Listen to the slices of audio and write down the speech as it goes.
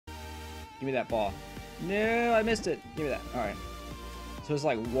Give me that ball. No, I missed it. Give me that. Alright. So it's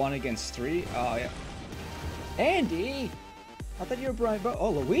like 1 against 3. Oh, yeah. Andy! I thought you were Brian, but oh,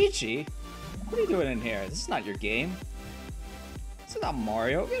 Luigi? What are you doing in here? This is not your game. This is not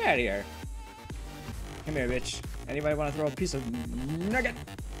Mario. Get out of here. Come here, bitch. Anybody want to throw a piece of nugget?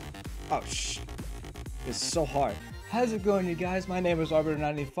 Oh, shh. It's so hard. How's it going, you guys? My name is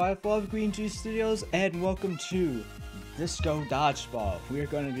Arbiter95 of Green G Studios, and welcome to Disco Dodgeball. We are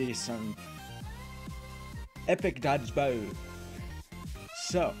going to be some epic dodgeball.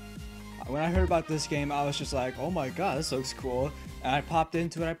 So, when I heard about this game, I was just like, oh my god, this looks cool. And I popped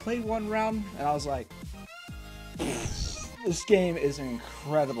into it. I played 1 round, and I was like, this game is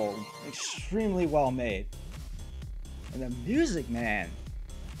incredible. Extremely well made. And the music, man.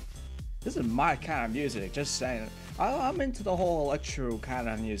 This is my kind of music, just saying. I'm into the whole electro kind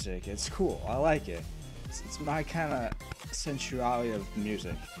of music. It's cool. I like it. It's my kind of sensuality of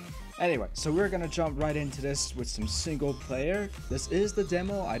music. Anyway, so we're gonna jump right into this with some single player. This is the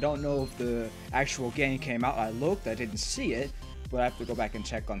demo. I don't know if the actual game came out. I looked, I didn't see it, but I have to go back and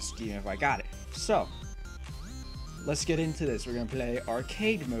check on Steam if I got it. So, let's get into this. We're gonna play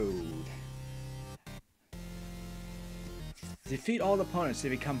arcade mode. Defeat all opponents to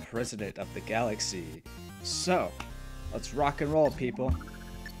become president of the galaxy. So, let's rock and roll, people.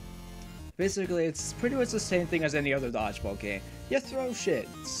 Basically, it's pretty much the same thing as any other dodgeball game. You throw shit.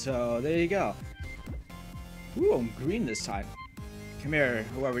 So, there you go. Ooh, I'm green this time. Come here,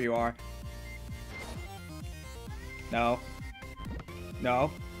 whoever you are. No.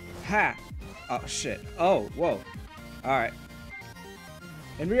 No. Ha! Oh, shit. Oh, whoa. Alright.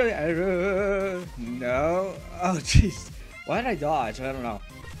 And really, no. Oh, jeez. Why did I dodge? I don't know.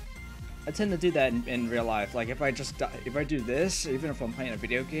 I tend to do that in real life. Like if I do this, even if I'm playing a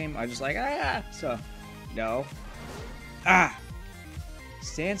video game, I'm just like So, no. Ah.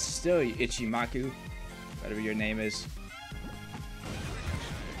 Stand still, you Ichimaku. Whatever your name is.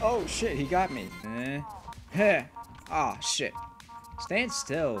 Oh shit, he got me. Heh. Ah shit. Stand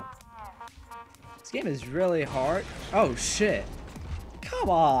still. This game is really hard. Oh shit. Come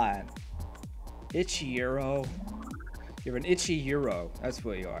on. Ichiro. You're an itchy hero. That's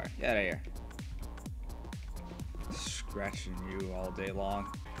what you are. Get out of here. Scratching you all day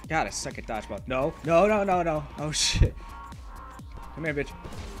long. God, I suck at dodgeball. No. No, no, no, no. Oh, shit. Come here, bitch.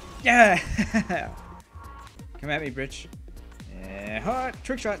 Yeah! Come at me, bitch. Yeah. Hot.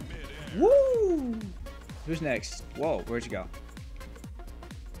 Trick shot. Woo! Who's next? Whoa, where'd you go?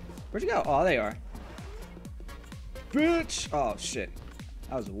 Where'd you go? Oh, there you are. Bitch! Oh, shit.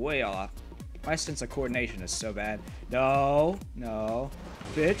 That was way off. My sense of coordination is so bad. No, no,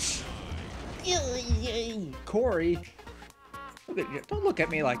 bitch. Corey, don't look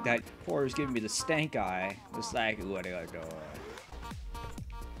at me like that. Corey's giving me the stank eye. It's like, what do I do?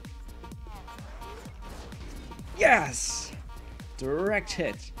 Yes! Direct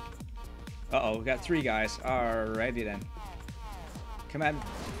hit. Uh-oh, we got 3 guys. Alrighty then. Come at me.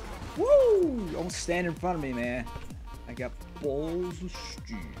 Woo! Don't stand in front of me, man. I got balls of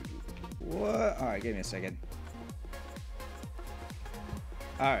steel. What? Alright, give me a second.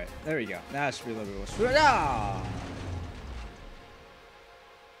 Alright, there we go. Now it should be a little bit more. Ah!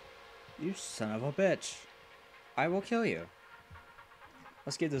 You son of a bitch. I will kill you.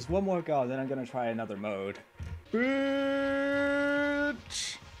 Let's give this one more go, then I'm gonna try another mode. Bitch!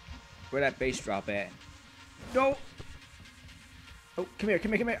 Where that bass drop at? No! Oh, come here,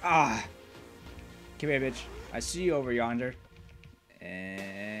 come here, come here. Ah! Come here, bitch. I see you over yonder.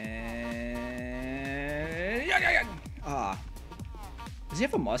 And ah, does he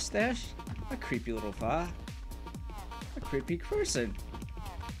have a mustache? A creepy little fella. A creepy person.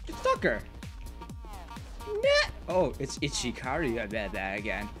 It's Tucker. Nah. Oh, it's Ichikari. I bet that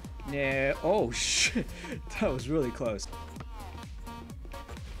again. Nah. Oh shit, that was really close.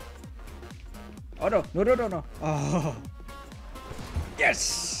 Oh no, no, no, no, no. Oh,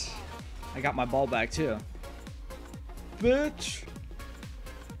 yes. I got my ball back too. Bitch.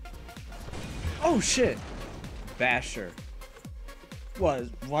 Oh shit! Basher. What?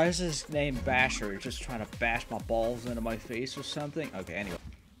 Why is his name Basher? Just trying to bash my balls into my face or something? Okay, anyway.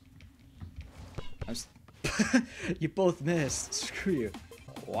 You both missed. Screw you.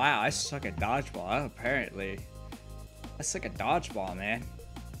 Wow, I suck at dodgeball, apparently. I suck at dodgeball, man.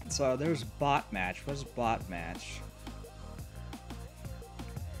 So there's bot match. What's bot match?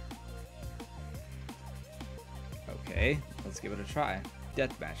 Okay, let's give it a try.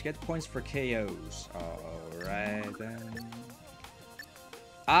 Deathmatch. Get points for KOs. Alright then.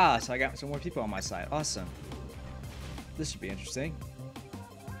 Ah, so I got some more people on my side. Awesome. This should be interesting.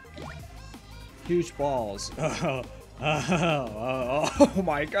 Huge balls. Oh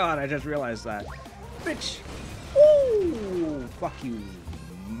my god, I just realized that. Bitch! Ooh! Fuck you.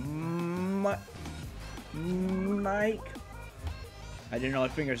 Mike? I didn't know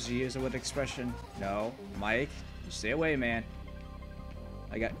what fingers to use with expression. No. Mike, you stay away, man.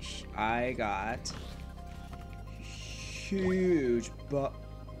 I got huge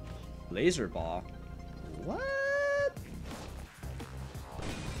laser ball. What?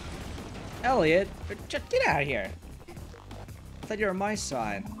 Elliot, just get out of here. I thought you were my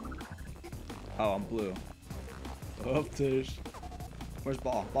side. Oh, I'm blue. Up there. Where's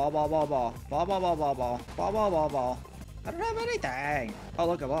ball? Ball. I don't have anything. Oh,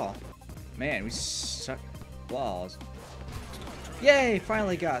 look at ball. Man, we suck balls. Yay,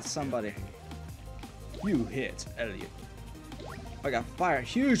 finally got somebody. You hit, Elliot. I got fire.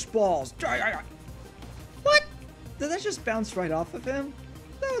 Huge balls. What? Did that just bounce right off of him?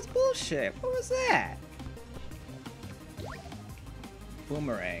 That was bullshit. What was that?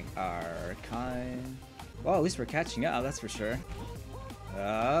 Boomerang. Archine. Well, at least we're catching up, that's for sure.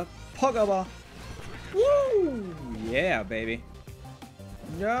 Pokeball. Woo! Yeah, baby.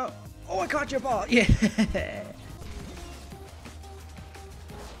 No. Oh, I caught your ball. Yeah.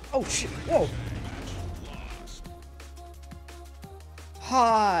 Oh, shit. Whoa.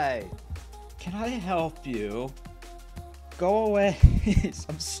 Hi. Can I help you? Go away.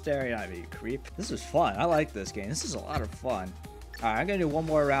 I'm staring at me, you creep. This is fun. I like this game. This is a lot of fun. Alright, I'm gonna do one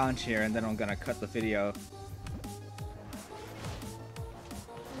more round here and then I'm gonna cut the video.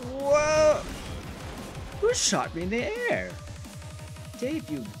 Whoa! Who shot me in the air? Dave,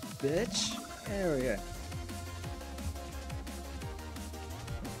 you bitch. There we go.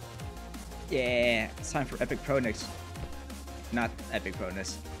 Yeah, it's time for Epic Pronix. Not Epic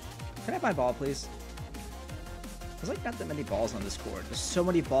Pronix. Can I have my ball, please? There's like not that many balls on this court. There's so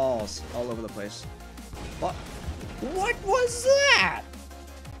many balls all over the place. What? What was that?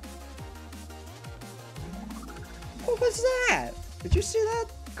 What was that? Did you see that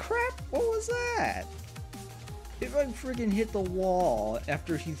crap? What was that? It like freaking hit the wall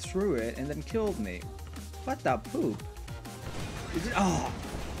after he threw it and then killed me. What the poop? Oh.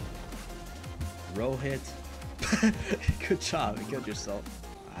 Roll hit. Good job. You killed yourself.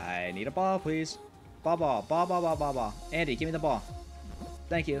 I need a ball, please. Ball. Andy, give me the ball.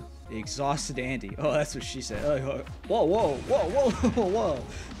 Thank you. The exhausted Andy. Oh, that's what she said. Whoa.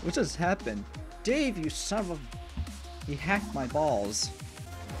 What just happened? Dave, you son of a... He hacked my balls.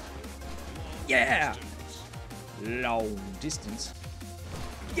 Yeah! Long distance.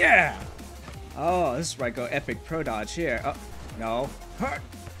 Yeah! Oh, this is where I go epic pro dodge here. Oh, no. Hurt!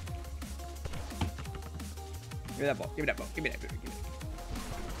 Give me that ball. Give me that.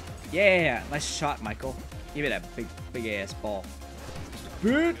 Yeah! Nice shot, Michael. Give me that big ass ball.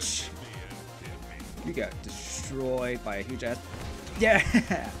 Bitch! You got destroyed by a huge ass. Yeah!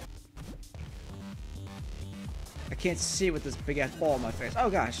 I can't see with this big ass ball in my face. Oh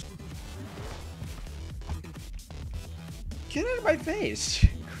gosh. Get out of my face.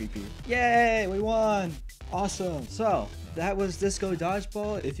 Creepy. Yay, we won. Awesome. So, that was Disco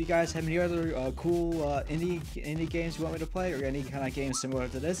Dodgeball. If you guys have any other cool indie games you want me to play, or any kind of games similar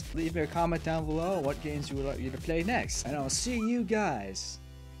to this, leave me a comment down below what games you would like me to play next. And I'll see you guys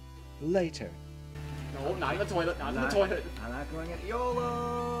later. No, not in the toilet, not in the toilet. I'm not going at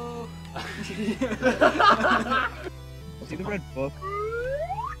YOLO! See the red book?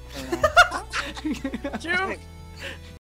 Jim!